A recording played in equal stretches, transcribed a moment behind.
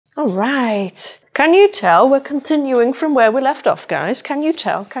All right. Can you tell we're continuing from where we left off, guys? Can you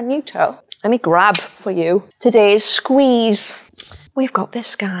tell? Can you tell? Let me grab for you today's squeeze. We've got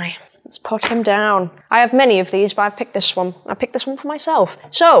this guy. Let's put him down. I have many of these, but I've picked this one. I picked this one for myself.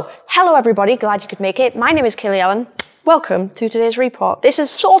 So, hello everybody, glad you could make it. My name is Kaylee Ellen. Welcome to today's report. This is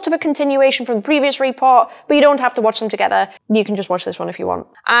sort of a continuation from the previous report, but you don't have to watch them together. You can just watch this one if you want.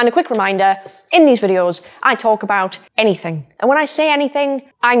 And a quick reminder, in these videos, I talk about anything. And when I say anything,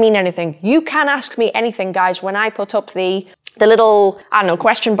 I mean anything. You can ask me anything, guys, when I put up the little, I don't know,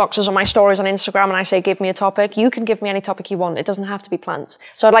 question boxes on my stories on Instagram and I say, give me a topic. You can give me any topic you want. It doesn't have to be plants.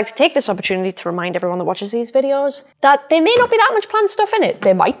 So I'd like to take this opportunity to remind everyone that watches these videos that there may not be that much plant stuff in it.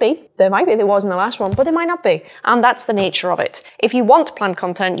 There might be. There might be. There was in the last one, but there might not be. And that's the nature of it. If you want plant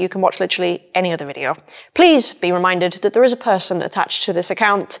content, you can watch literally any other video. Please be reminded that there is a person attached to this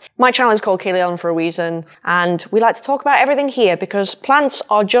account. My channel is called Kaylee Ellen for a reason. And we like to talk about everything here because plants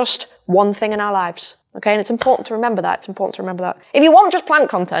are just one thing in our lives. Okay, and it's important to remember that. It's important to remember that. If you want just plant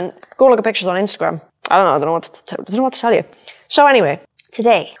content, go look at pictures on Instagram. I don't know what to tell you. So anyway,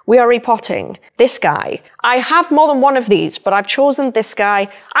 today we are repotting this guy. I have more than one of these, but I've chosen this guy.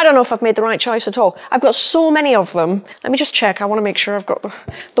 I don't know if I've made the right choice at all. I've got so many of them. Let me just check. I want to make sure I've got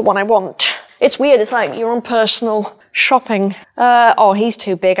the one I want. It's weird. It's like your own personal shopping. Oh, he's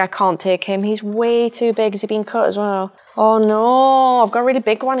too big. I can't take him. He's way too big. Has he been cut as well? Oh no, I've got a really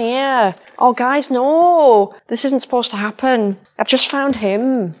big one here. Oh guys, no, this isn't supposed to happen. I've just found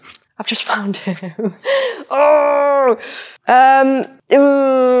him. I've just found him. Oh,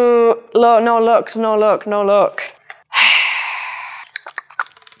 look, no look.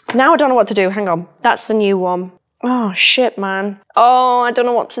 Now I don't know what to do. Hang on, that's the new one. Oh shit, man. Oh, I don't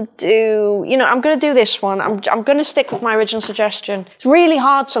know what to do. You know, I'm going to do this one. I'm going to stick with my original suggestion. It's really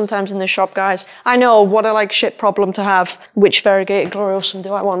hard sometimes in the shop, guys. I know, what a shit problem to have. Which variegated gloriosum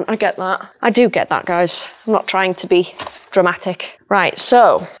do I want? I get that. I do get that, guys. I'm not trying to be dramatic. Right,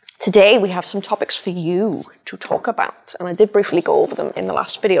 so today we have some topics for you to talk about. And I did briefly go over them in the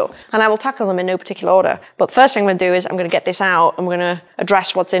last video. And I will tackle them in no particular order. But the first thing I'm going to do is I'm going to get this out. I'm going to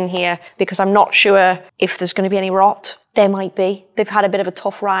address what's in here because I'm not sure if there's going to be any rot. There might be. They've had a bit of a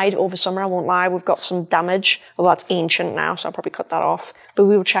tough ride over summer, I won't lie. We've got some damage. Well, that's ancient now, so I'll probably cut that off. But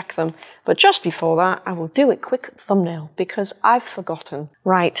we will check them. But just before that, I will do a quick thumbnail because I've forgotten.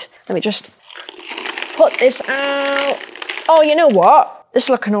 Right, let me just put this out. Oh, you know what? It's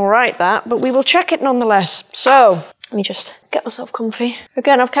looking all right, that, but we will check it nonetheless. So, let me just get myself comfy.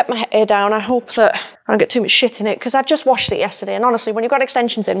 Again, I've kept my hair down. I hope that I don't get too much shit in it, because I've just washed it yesterday, and honestly, when you've got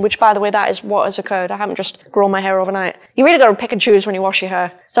extensions in, which, by the way, that is what has occurred, I haven't just grown my hair overnight. You really got to pick and choose when you wash your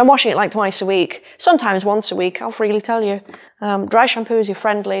hair. So I'm washing it like twice a week, sometimes once a week, I'll freely tell you. Dry shampoo is your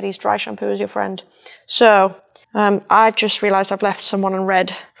friend, ladies. Dry shampoo is your friend. So, I've just realised I've left someone on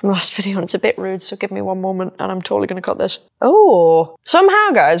red from the last video and it's a bit rude, so give me one moment and I'm totally going to cut this. Oh,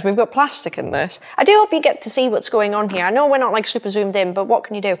 somehow, guys, we've got plastic in this. I do hope you get to see what's going on here. I know we're not super zoomed in, but what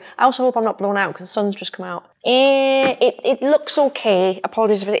can you do? I also hope I'm not blown out because the sun's just come out. It looks okay.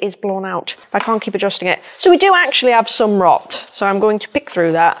 Apologies if it is blown out. I can't keep adjusting it. So we do actually have some rot, so I'm going to pick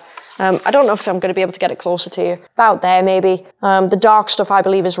through that. I don't know if I'm going to be able to get it closer to you. About there, maybe. The dark stuff, I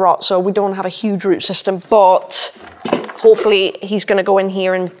believe, is rot, so we don't have a huge root system, but hopefully he's going to go in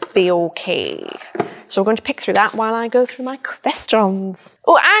here and be okay. So we're going to pick through that while I go through my questions.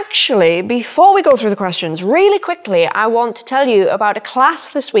 Oh, actually, before we go through the questions, really quickly, I want to tell you about a class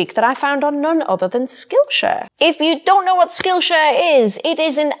this week that I found on none other than Skillshare. If you don't know what Skillshare is, it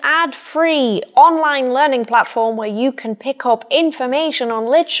is an ad-free online learning platform where you can pick up information on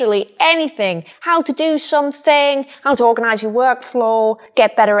literally anything. How to do something, how to organize your workflow,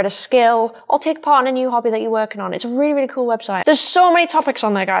 get better at a skill, or take part in a new hobby that you're working on. It's a really, really cool website. There's so many topics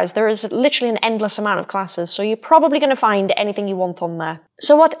on there, guys. There is literally an endless amount of classes, so you're probably going to find anything you want on there.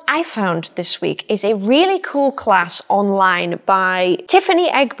 So what I found this week is a really cool class online by Tiffany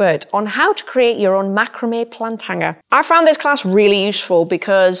Egbert on how to create your own macrame plant hanger. I found this class really useful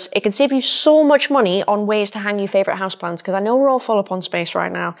because it can save you so much money on ways to hang your favorite houseplants, because I know we're all full up on space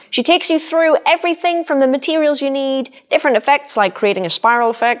right now. She takes you through everything from the materials you need, different effects like creating a spiral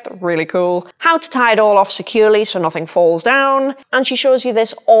effect, really cool, how to tie it all off securely so nothing falls down, and she shows you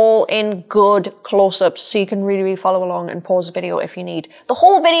this all in good close-ups so you can really, really follow along and pause the video if you need. The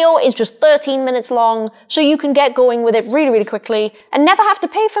whole video is just 13 minutes long, so you can get going with it really, really quickly and never have to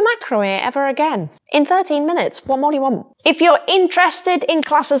pay for macrame ever again. in 13 minutes. What more do you want? If you're interested in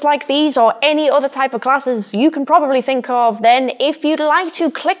classes like these or any other type of classes you can probably think of, then if you'd like to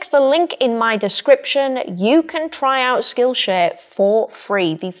click the link in my description, you can try out Skillshare for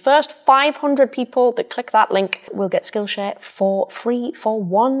free. The first 500 people that click that link will get Skillshare for free for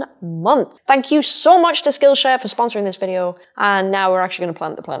 1 month. Thank you so much to Skillshare for sponsoring this video. And now we're actually going to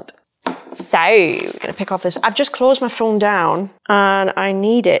plant the plant. So, I'm going to pick off this. I've just closed my phone down and I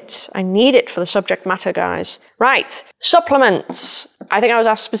need it. I need it for the subject matter, guys. Right, supplements. I think I was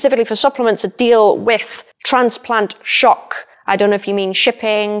asked specifically for supplements that deal with transplant shock. I don't know if you mean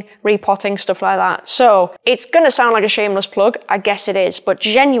shipping, repotting, stuff like that. So, it's going to sound like a shameless plug. I guess it is. But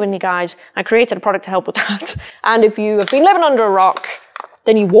genuinely, guys, I created a product to help with that. And if you have been living under a rock,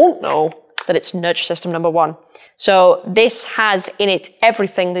 then you won't know that it's NurtureSystem #1. So this has in it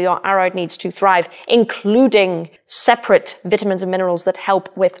everything that your Aroid needs to thrive, including separate vitamins and minerals that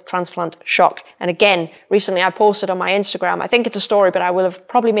help with transplant shock. And again, recently I posted on my Instagram, I think it's a story, but I will have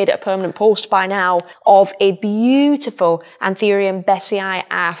probably made it a permanent post by now, of a beautiful Anthurium besseyi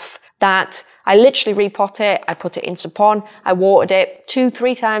AF that I literally repot it, I put it in Sapon, I watered it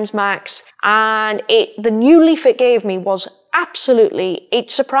 2-3 times max, and the new leaf it gave me was absolutely,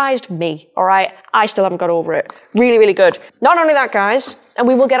 it surprised me, all right? I still haven't got over it. Really, really good. Not only that, guys, and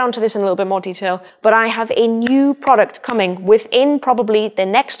we will get onto this in a little bit more detail, but I have a new product coming within probably the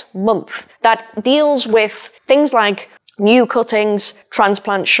next month that deals with things like new cuttings,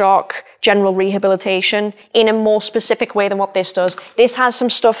 transplant shock, general rehabilitation in a more specific way than what this does. This has some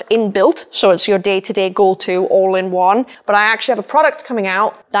stuff inbuilt, so it's your day-to-day go-to all-in-one, but I actually have a product coming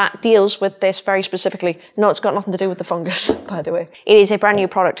out that deals with this very specifically. No, it's got nothing to do with the fungus, by the way. It is a brand new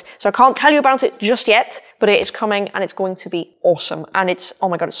product, so I can't tell you about it just yet, but it is coming and it's going to be awesome. And it's, oh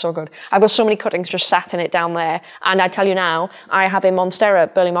my God, it's so good. I've got so many cuttings just sat in it down there, and I tell you now, I have a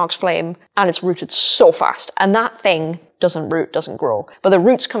Monstera Burley Marks Flame, and it's rooted so fast, and that thing doesn't root, doesn't grow. But the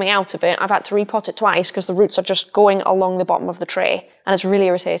roots coming out of it, I've had to repot it twice because the roots are just going along the bottom of the tray and it's really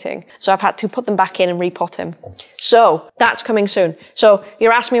irritating. So I've had to put them back in and repot him. So that's coming soon. So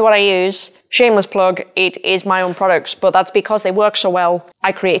you're asking me what I use. Shameless plug, it is my own products, but that's because they work so well.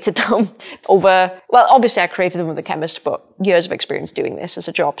 I created them over, well, obviously I created them with a chemist, but years of experience doing this as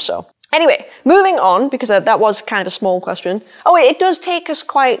a job, so. Anyway, moving on, because that was kind of a small question. Oh, it does take us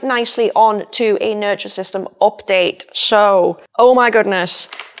quite nicely on to a NurtureSystem update. So, oh my goodness,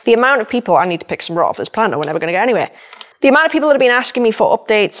 the amount of people, I need to pick some raw off this plant or we're never going to go anywhere. The amount of people that have been asking me for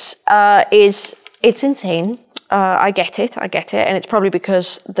updates it's insane. I get it, and it's probably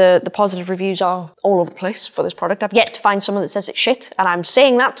because the positive reviews are all over the place for this product. I've yet to find someone that says it's shit, and I'm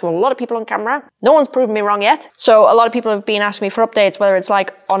saying that to a lot of people on camera. No one's proven me wrong yet. So a lot of people have been asking me for updates, whether it's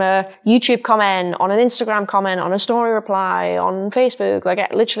like on a YouTube comment, on an Instagram comment, on a story reply, on Facebook,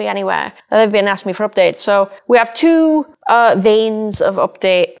 like literally anywhere. They've been asking me for updates. So we have two veins of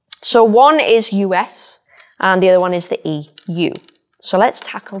update. So one is US, and the other one is the EU. So let's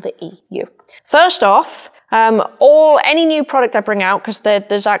tackle the EU. First off, any new product I bring out, because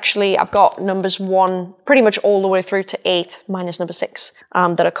there's actually, I've got numbers 1 pretty much all the way through to 8, minus number 6,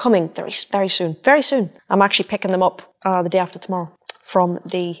 that are coming very, very soon. Very soon. I'm actually picking them up the day after tomorrow from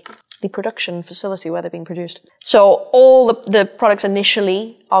the production facility where they're being produced. So all the products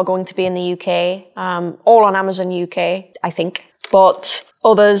initially are going to be in the UK, all on Amazon UK, I think. But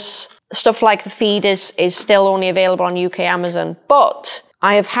others, stuff like the feed is still only available on UK Amazon. But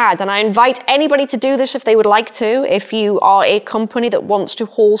I have had, and I invite anybody to do this if they would like to, if you are a company that wants to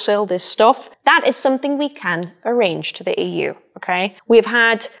wholesale this stuff, that is something we can arrange to the EU, okay? We've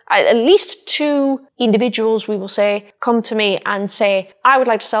had at least 2 individuals, we will say, come to me and say, I would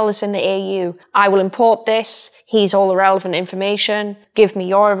like to sell this in the EU. I will import this. Here's all the relevant information. Give me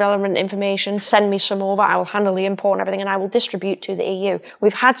your relevant information. Send me some over. I will handle the import and everything, and I will distribute to the EU.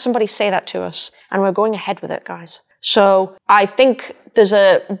 We've had somebody say that to us, and we're going ahead with it, guys. So I think there's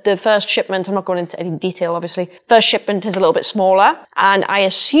the first shipment, I'm not going into any detail, obviously. First shipment is a little bit smaller, and I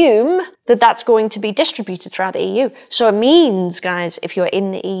assume that that's going to be distributed throughout the EU. So it means, guys, if you're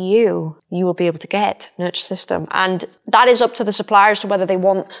in the EU, you will be able to get NurtureSystem. And that is up to the suppliers to whether they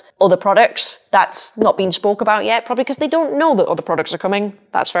want other products. That's not been spoke about yet, probably because they don't know that other products are coming.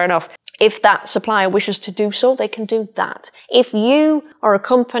 That's fair enough. If that supplier wishes to do so, they can do that. If you are a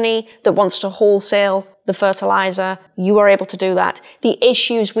company that wants to wholesale the fertilizer, you are able to do that. The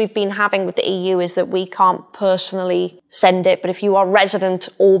issues we've been having with the EU is that we can't personally send it, but if you are resident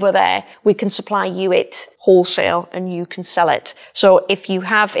over there, we can supply you it wholesale and you can sell it. So if you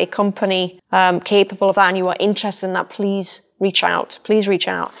have a company capable of that and you are interested in that, please reach out. Please reach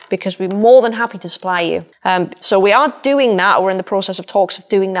out, because we're more than happy to supply you. So we are doing that. We're in the process of talks of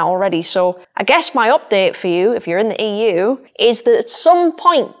doing that already. So I guess my update for you, if you're in the EU, is that at some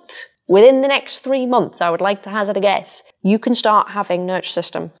point within the next 3 months, I would like to hazard a guess, you can start having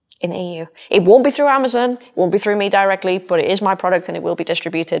NurtureSystem in the EU. It won't be through Amazon, it won't be through me directly, but it is my product and it will be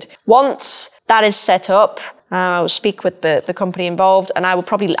distributed. Once that is set up, I will speak with the company involved, and I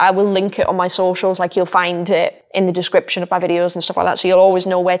will link it on my socials. Like, you'll find it in the description of my videos and stuff like that, so you'll always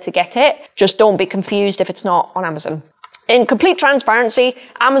know where to get it. Just don't be confused if it's not on Amazon. In complete transparency,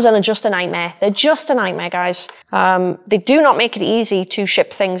 Amazon are just a nightmare. They're just a nightmare, guys. They do not make it easy to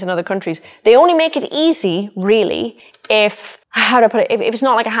ship things in other countries. They only make it easy, really, if, how do I put it, if it's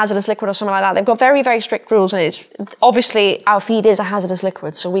not like a hazardous liquid or something like that. They've got very, very strict rules, and it's obviously our feed is a hazardous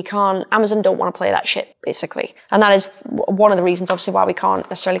liquid, so we can't, Amazon don't want to play that shit, basically. And that is one of the reasons, obviously, why we can't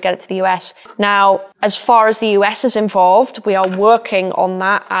necessarily get it to the US. Now, as far as the US is involved, we are working on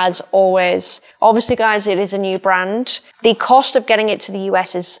that as always. Obviously, guys, it is a new brand. The cost of getting it to the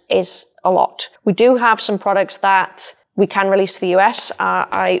US is a lot. We do have some products that we can release to the US.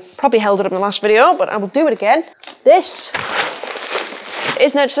 I probably held it up in the last video, but I will do it again. This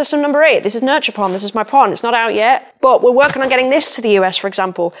is NurtureSystem number 8. This is NurturePond. This is my pond. It's not out yet, but we're working on getting this to the US, for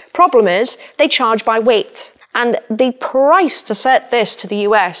example. Problem is, they charge by weight. And the price to set this to the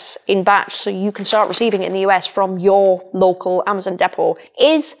US in batch so you can start receiving it in the US from your local Amazon depot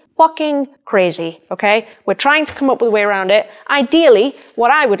is fucking crazy, okay? We're trying to come up with a way around it. Ideally, what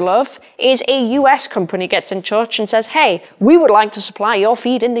I would love is a US company gets in touch and says, hey, we would like to supply your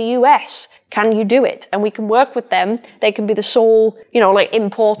feed in the US. Can you do it? And we can work with them. They can be the sole, like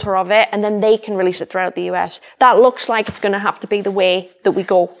importer of it, and then they can release it throughout the US. That looks like it's going to have to be the way that we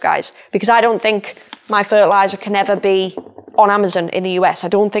go, guys, because I don't think my fertilizer can ever be on Amazon in the US. I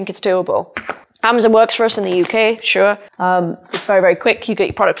don't think it's doable. Amazon works for us in the UK, sure. It's very, very quick. You get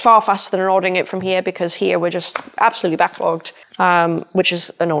your product far faster than ordering it from here, because here we're just absolutely backlogged, which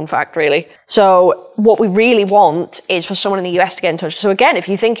is a known fact, really. So what we really want is for someone in the US to get in touch. So again, if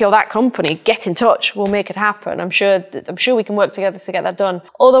you think you're that company, get in touch. We'll make it happen. I'm sure we can work together to get that done.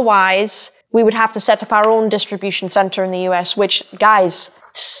 Otherwise, we would have to set up our own distribution center in the US, which, guys,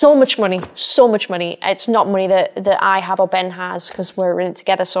 so much money, so much money. It's not money that I have or Ben has, because we're in it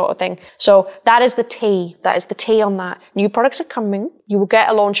together, sort of thing. So that is the tea. That is the tea on that. New products are coming. You will get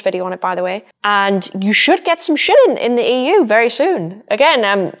a launch video on it, by the way. And you should get some shit in the EU very soon.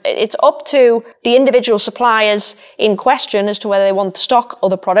 Again, it's up to the individual suppliers in question as to whether they want to stock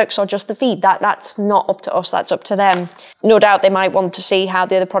other products or just the feed. That's not up to us. That's up to them. No doubt they might want to see how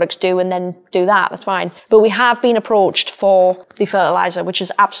the other products do and then do that. That's fine. But we have been approached for the fertilizer, which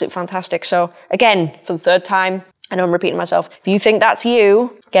is absolutely fantastic. So again, for the third time, I know I'm repeating myself. If you think that's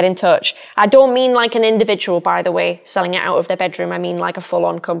you, get in touch. I don't mean like an individual, by the way, selling it out of their bedroom. I mean like a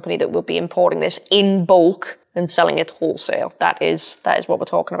full-on company that will be importing this in bulk and selling it wholesale. That is what we're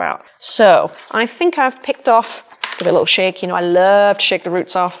talking about. So I think I've picked off, give it a little shake. I love to shake the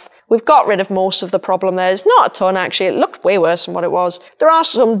roots off. We've got rid of most of the problem. There's not a ton, actually. It looked way worse than what it was. There are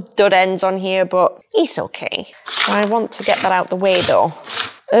some dud ends on here, but it's okay. I want to get that out the way, though.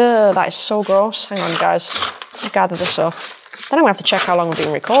 That is so gross. Hang on, guys. I'll gather this up. Then I'm going to have to check how long I've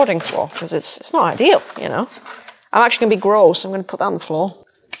been recording for, because it's not ideal, I'm actually going to be gross. I'm going to put that on the floor.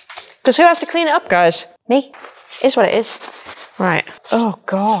 Because who has to clean it up, guys? Me. Is what it is. Right. Oh,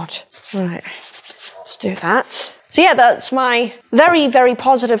 God. Right. Let's do that. So yeah, that's my very, very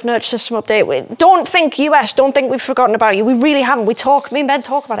positive NurtureSystem update. Don't think US, don't think we've forgotten about you. We really haven't. Me and Ben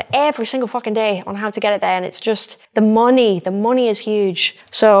talk about it every single fucking day on how to get it there, and it's just the money is huge.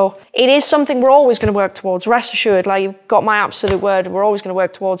 So it is something we're always going to work towards, rest assured. Like, you've got my absolute word, we're always going to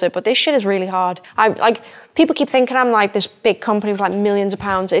work towards it, but this shit is really hard. People keep thinking I'm like this big company with like millions of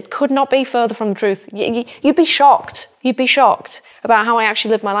pounds. It could not be further from the truth. You'd be shocked. You'd be shocked about how I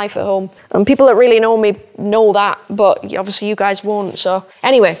actually live my life at home. And people that really know me know that, but obviously you guys won't. So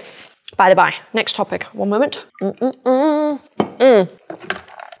anyway, by the by, next topic. One moment.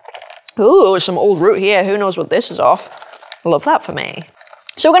 Ooh, some old root here. Who knows what this is off? I love that for me.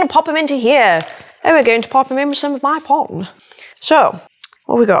 So we're going to pop them into here. And we're going to pop them in with some of my pollen. So,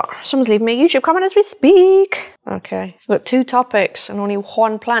 what we got? Someone's leaving me a YouTube comment as we speak. Okay, we've got 2 topics and only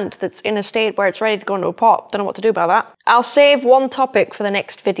 1 plant that's in a state where it's ready to go into a pot. Don't know what to do about that. I'll save 1 topic for the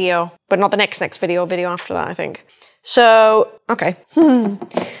next video, but not the next video, video after that, I think. So, okay.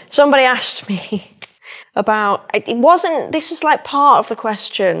 Somebody asked me about, it wasn't, this is like part of the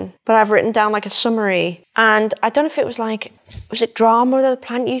question, but I've written down like a summary. And I don't know if it was like, was it drama with the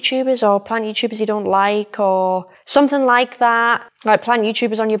plant YouTubers or plant YouTubers you don't like or something like that? Like plant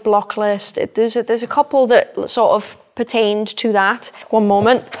YouTubers on your block list. There's a couple that sort of pertained to that. One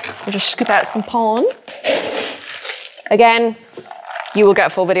moment, I'll just scoop out some pon. Again, you will get a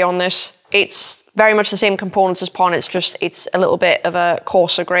full video on this. It's very much the same components as pon. It's a little bit of a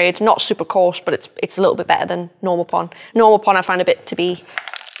coarser grade, not super coarse, but it's a little bit better than normal pon. Normal pon I find to be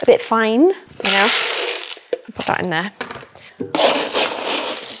a bit fine, you know. Put that in there.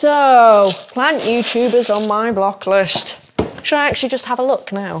 So, plant YouTubers on my block list. Should I actually just have a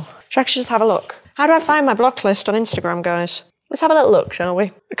look now? How do I find my block list on Instagram, guys? Let's have a little look, shall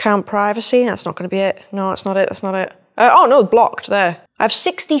we? Account privacy, that's not going to be it. No, that's not it. Oh no, blocked there. I have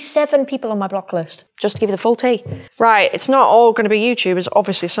 67 people on my block list, just to give you the full tea. Right, it's not all going to be YouTubers.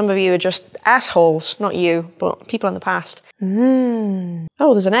 Obviously, some of you are just assholes. Not you, but people in the past.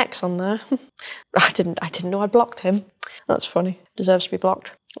 Oh, there's an X on there. I didn't know I'd blocked him. That's funny. Deserves to be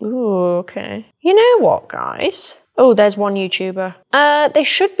blocked. Ooh, okay. You know what, guys? Oh, there's one YouTuber. There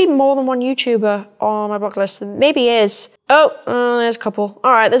should be more than one YouTuber on my block list. Maybe is. Oh, there's a couple.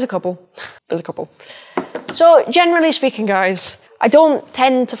 All right, there's a couple. So, generally speaking, guys, I don't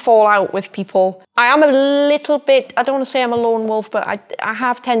tend to fall out with people. I am a little bit, I don't want to say I'm a lone wolf, but I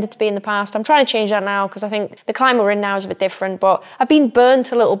have tended to be in the past. I'm trying to change that now because I think the climate we're in now is a bit different, but I've been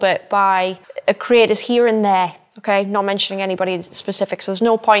burnt a little bit by creators here and there. Okay, not mentioning anybody specific, so there's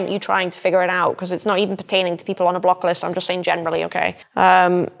no point you trying to figure it out because it's not even pertaining to people on a block list. I'm just saying generally, okay?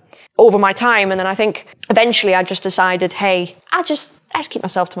 Over my time, and then I think eventually I just decided, hey, I just keep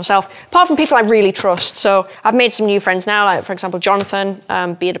myself to myself. Apart from people I really trust. So I've made some new friends now, like for example, Jonathan,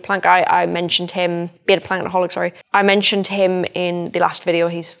 Bearded Plant guy. I mentioned him, Bearded Plantaholic, sorry. I mentioned him in the last video.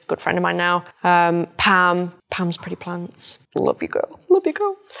 He's a good friend of mine now. Pam's Pretty Plants. Love you, girl.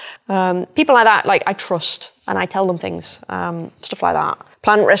 People like that, like I trust and I tell them things, stuff like that.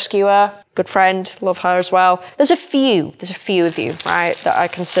 Plant Rescuer, good friend, love her as well. There's a few of you, right, that I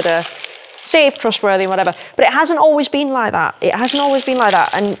consider safe, trustworthy, whatever. But it hasn't always been like that.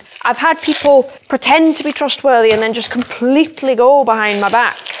 And I've had people pretend to be trustworthy and then just completely go behind my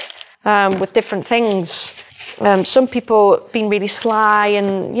back with different things. Some people being really sly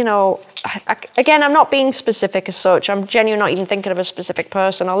and, you know, again, I'm not being specific as such. I'm genuinely not even thinking of a specific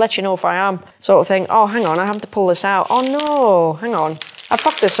person. I'll let you know if I am, sort of thing. Oh, hang on, I have to pull this out. Oh no, hang on. I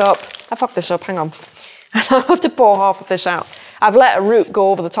fucked this up, hang on. And I have to pour half of this out. I've let a root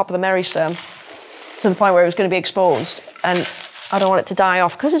go over the top of the meristem to the point where it was going to be exposed, and I don't want it to die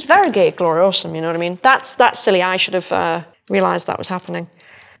off because it's variegated gloriosum, you know what I mean? That's silly. I should have realised that was happening.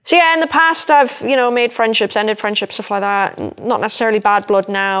 So yeah, in the past I've, you know, made friendships, ended friendships, stuff like that. Not necessarily bad blood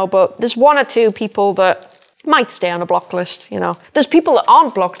now, but there's one or two people that might stay on a block list, you know. There's people that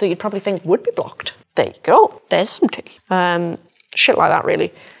aren't blocked that you'd probably think would be blocked. There you go. There's some tea. Shit like that,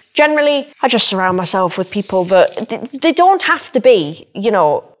 really. Generally, I just surround myself with people that, they don't have to be, you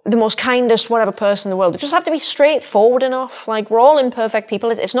know, the most kindest, whatever person in the world. They just have to be straightforward enough. Like, we're all imperfect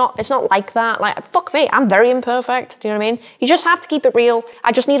people. It's not like that. Like, fuck me, I'm very imperfect. Do you know what I mean? You just have to keep it real.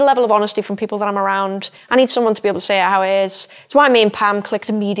 I just need a level of honesty from people that I'm around. I need someone to be able to say it how it is. It's why me and Pam clicked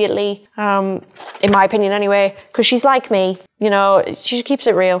immediately, in my opinion anyway, because she's like me. You know, she just keeps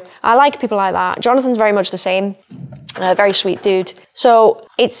it real. I like people like that. Jonathan's very much the same. Very sweet dude. So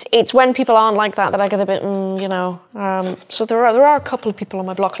it's when people aren't like that I get a bit, you know. So there are a couple of people on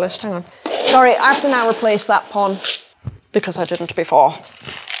my block list. Hang on. Sorry, I have to now replace that pon because I didn't before.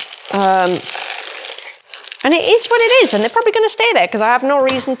 And it is what it is, and they're probably going to stay there because I have no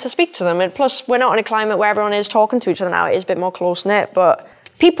reason to speak to them. And plus, we're not in a climate where everyone is talking to each other now. It is a bit more close-knit, but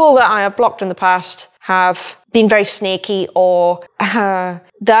people that I have blocked in the past have been very snaky, or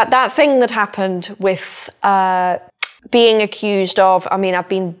that thing that happened with being accused of, I mean, I've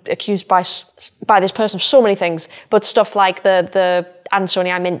been accused by this person of so many things, but stuff like the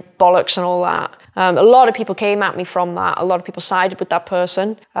Anthony I meant bollocks and all that. A lot of people came at me from that. A lot of people sided with that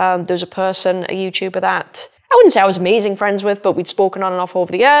person. There's a person, a YouTuber that I wouldn't say I was amazing friends with, but we'd spoken on and off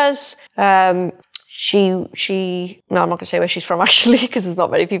over the years. No, I'm not gonna say where she's from actually, because there's not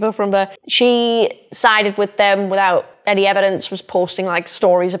many people from there. She sided with them without any evidence, was posting like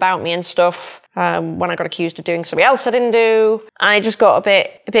stories about me and stuff. When I got accused of doing something else I didn't do, I just got a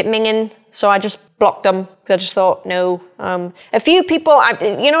bit minging, so I just blocked them. I just thought, no. A few people,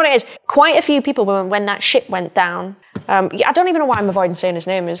 you know what it is? Quite a few people, when that shit went down, I don't even know why I'm avoiding saying his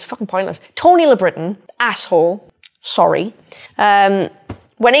name, it's fucking pointless. Tony LeBritton, asshole, sorry.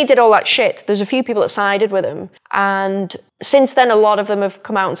 when he did all that shit, there's a few people that sided with him. And since then, a lot of them have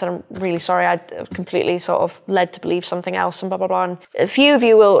come out and said, I'm really sorry, I completely sort of led to believe something else and blah, blah, blah. And a few of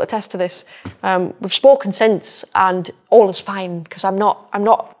you will attest to this. We've spoken since and all is fine because I'm not,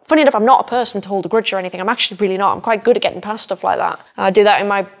 funny enough, I'm not a person to hold a grudge or anything. I'm actually really not. I'm quite good at getting past stuff like that. I do that in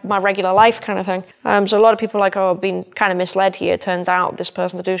my regular life kind of thing. So a lot of people are like, oh, I've been kind of misled here. It turns out this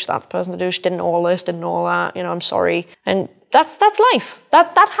person's a douche, that's the person a douche, didn't know all this, didn't know all that, you know, I'm sorry. And that's life.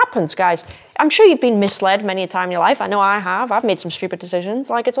 That happens, guys. I'm sure you've been misled many a time in your life. I know I have. I've made some stupid decisions.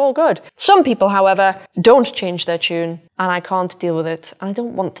 Like, it's all good. Some people, however, don't change their tune, and I can't deal with it, and I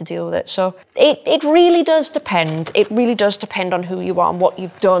don't want to deal with it. So it really does depend. It really does depend on who you are and what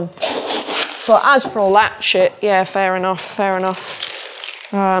you've done. But as for all that shit, yeah, fair enough, fair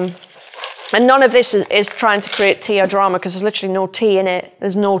enough. And none of this is trying to create tea or drama, because there's literally no tea in it.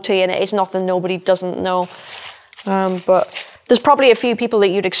 There's no tea in it. It's nothing nobody doesn't know. But there's probably a few people that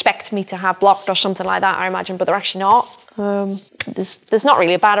you'd expect me to have blocked or something like that, I imagine, but they're actually not. There's not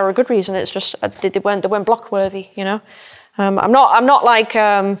really a bad or a good reason. It's just they weren't block worthy, you know. I'm not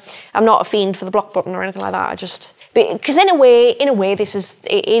a fiend for the block button or anything like that. Because in a way, this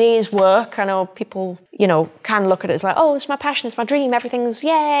is work. I know people, you know, can look at it as like, oh, it's my passion, it's my dream, everything's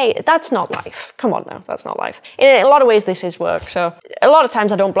yay. That's not life. Come on now, that's not life. In a lot of ways, this is work. So a lot of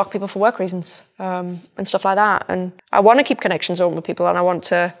times I don't block people for work reasons and stuff like that. And I want to keep connections open with people, and I want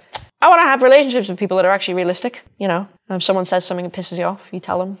to have relationships with people that are actually realistic, you know. If someone says something that pisses you off, you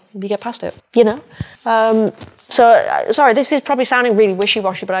tell them, you get past it, you know. Sorry, this is probably sounding really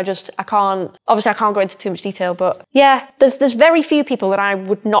wishy-washy, but I can't go into too much detail, but yeah, there's very few people that I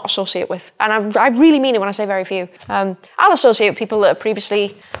would not associate with, and I really mean it when I say very few. I'll associate with people that have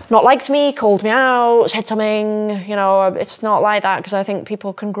previously not liked me, called me out, said something, you know. It's not like that, because I think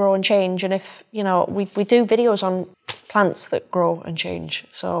people can grow and change, and if, you know, we do videos on plants that grow and change,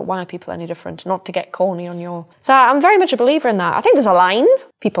 so why are people any different? Not to get corny on you all. So I'm very much a believer in that. I think there's a line.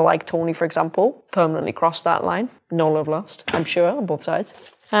 People like Tony, for example, permanently crossed that line. No love lost, I'm sure, on both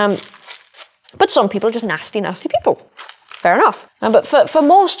sides. But some people are just nasty, nasty people. Fair enough. But for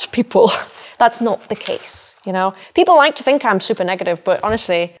most people, that's not the case, you know? People like to think I'm super negative, but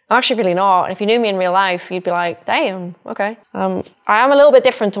honestly, I'm actually really not. And if you knew me in real life, you'd be like, damn, okay. I am a little bit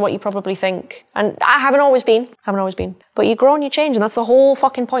different to what you probably think. And I haven't always been. But you grow and you change, and that's the whole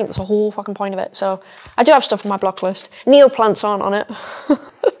fucking point. That's the whole fucking point of it. So I do have stuff on my block list. Neoplants aren't on it.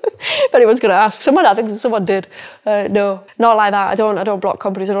 If anyone's going to ask. I think someone did. No, not like that. I don't block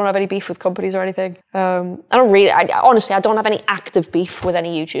companies. I don't have any beef with companies or anything. Honestly, I don't have any active beef with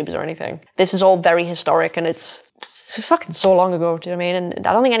any YouTubers or anything. This is all very historic, and it's fucking so long ago, do you know what I mean? And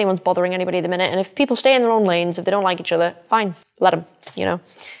I don't think anyone's bothering anybody at the minute. And if people stay in their own lanes, if they don't like each other, fine, let them, you know?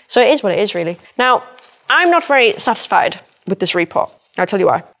 So it is what it is, really. Now, I'm not very satisfied with this repot. I'll tell you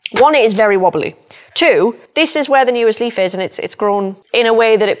why. One, it is very wobbly. Two, this is where the newest leaf is, and it's grown in a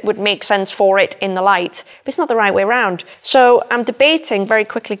way that it would make sense for it in the light, but it's not the right way around. So I'm debating very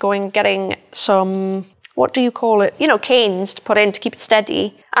quickly getting some, what do you call it? You know, canes to put in to keep it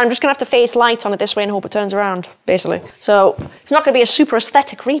steady. I'm just gonna have to face light on it this way and hope it turns around, basically. So it's not gonna be a super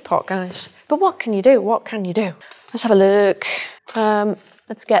aesthetic repot, guys. But what can you do? What can you do? Let's have a look.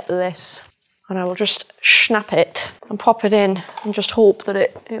 Let's get this. And I will just snap it and pop it in and just hope that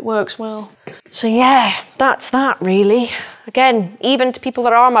it works well. So yeah, that's that really. Again, even to people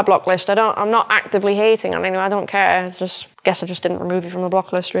that are on my block list, I'm not actively hating on anyone, I don't care. Guess I just didn't remove you from the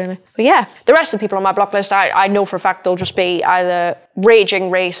block list, really. But yeah, the rest of the people on my block list, I know for a fact they'll just be either raging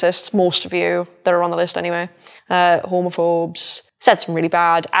racists, most of you that are on the list anyway, homophobes, said some really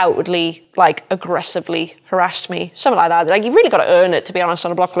bad, outwardly, like, aggressively harassed me, something like that. Like, you've really got to earn it, to be honest,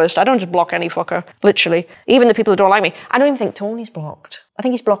 on a block list. I don't just block any fucker, literally. Even the people that don't like me. I don't even think Tony's blocked. I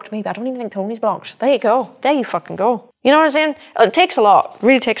think he's blocked me, but I don't even think Tony's blocked. There you go. There you fucking go. You know what I'm saying? It takes a lot. It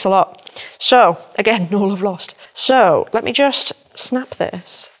really takes a lot. So, again, no love lost. So, let me just snap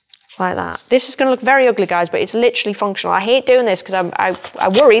this like that. This is going to look very ugly, guys, but it's literally functional. I hate doing this because I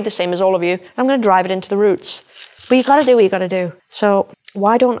worry, the same as all of you. I'm going to drive it into the roots. But you gotta do what you gotta do. So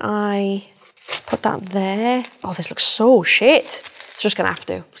why don't I put that there? Oh, this looks so shit. It's just gonna have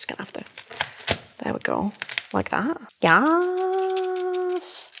to. There we go. Like that.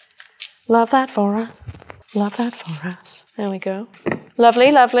 Yes. Love that for us. Love that for us. There we go.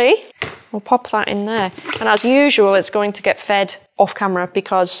 Lovely, lovely. We'll pop that in there. And as usual, it's going to get fed off camera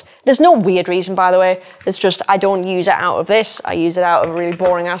because there's no weird reason, by the way. It's just I don't use it out of this. I use it out of a really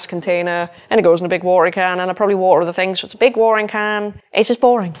boring ass container, and it goes in a big watering can, and I probably water other things. So it's a big watering can. It's just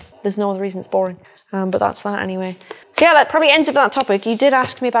boring. There's no other reason it's boring. But that's that anyway. So yeah, that probably ends up that topic. You did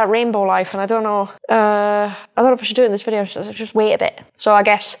ask me about rainbow life, and I don't know. I don't know if I should do it in this video. I should just wait a bit. So I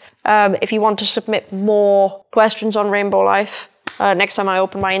guess if you want to submit more questions on rainbow life, next time I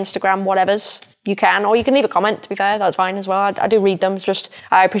open my Instagram, whatevers, you can, or you can leave a comment, to be fair, that's fine as well. I do read them. It's just,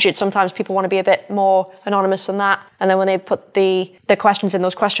 I appreciate sometimes people want to be a bit more anonymous than that. And then when they put the questions in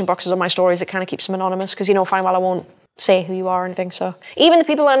those question boxes on my stories, it kind of keeps them anonymous, because, you know, fine, well, I won't say who you are or anything. So even the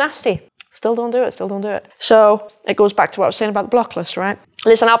people that are nasty, still don't do it, still don't do it. So it goes back to what I was saying about the block list, right?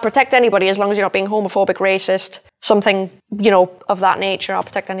 Listen, I'll protect anybody as long as you're not being homophobic, racist, something, you know, of that nature. I'll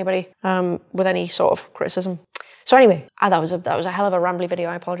protect anybody with any sort of criticism. So anyway, that was a hell of a rambly video.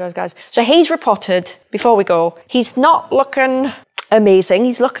 I apologise, guys. So he's reported, before we go, he's not looking amazing.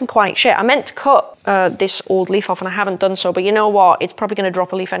 He's looking quite shit. I meant to cut this old leaf off and I haven't done so, but you know what? It's probably going to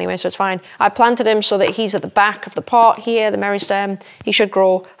drop a leaf anyway, so it's fine. I planted him so that he's at the back of the pot here, the meristem. He should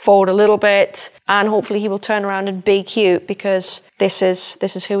grow forward a little bit and hopefully he will turn around and be cute, because this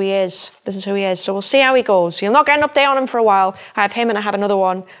is who he is. This is who he is. So we'll see how he goes. You'll not get an update on him for a while. I have him and I have another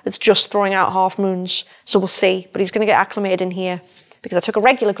one that's just throwing out half moons. So we'll see. But he's going to get acclimated in here because I took a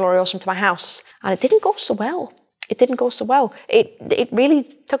regular gloriosum to my house and it didn't go so well. It didn't go so well. It really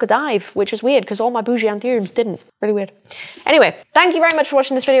took a dive, which is weird because all my bougie anthuriums didn't. Really weird. Anyway, thank you very much for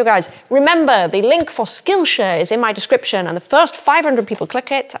watching this video, guys. Remember, the link for Skillshare is in my description, and the first 500 people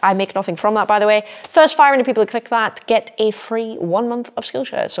click it. I make nothing from that, by the way. First 500 people who click that get a free 1 month of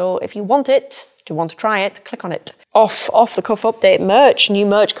Skillshare. So if you want it, if you want to try it, click on it. Off the cuff update, merch, new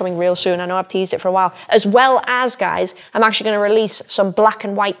merch coming real soon. I know I've teased it for a while. As well as, guys, I'm actually going to release some black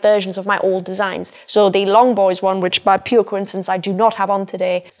and white versions of my old designs. So the Long Boys one, which by pure coincidence I do not have on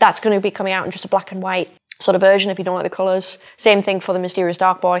today, that's going to be coming out in just a black and white sort of version if you don't like the colours. Same thing for the Mysterious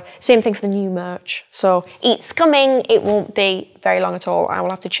Dark Boy. Same thing for the new merch. So it's coming. It won't be very long at all. I will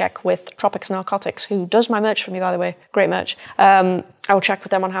have to check with Tropics Narcotics, who does my merch for me, by the way. Great merch. I will check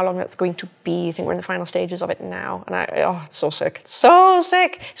with them on how long that's going to be. I think we're in the final stages of it now. And it's so sick. It's so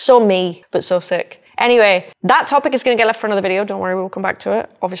sick. So me, but so sick. Anyway, that topic is going to get left for another video. Don't worry, we'll come back to it,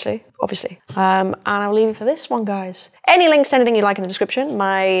 obviously. And I'll leave you for this one, guys. Any links to anything you like in the description.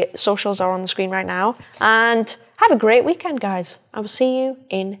 My socials are on the screen right now. And have a great weekend, guys. I will see you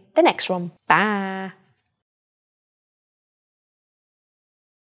in the next one. Bye.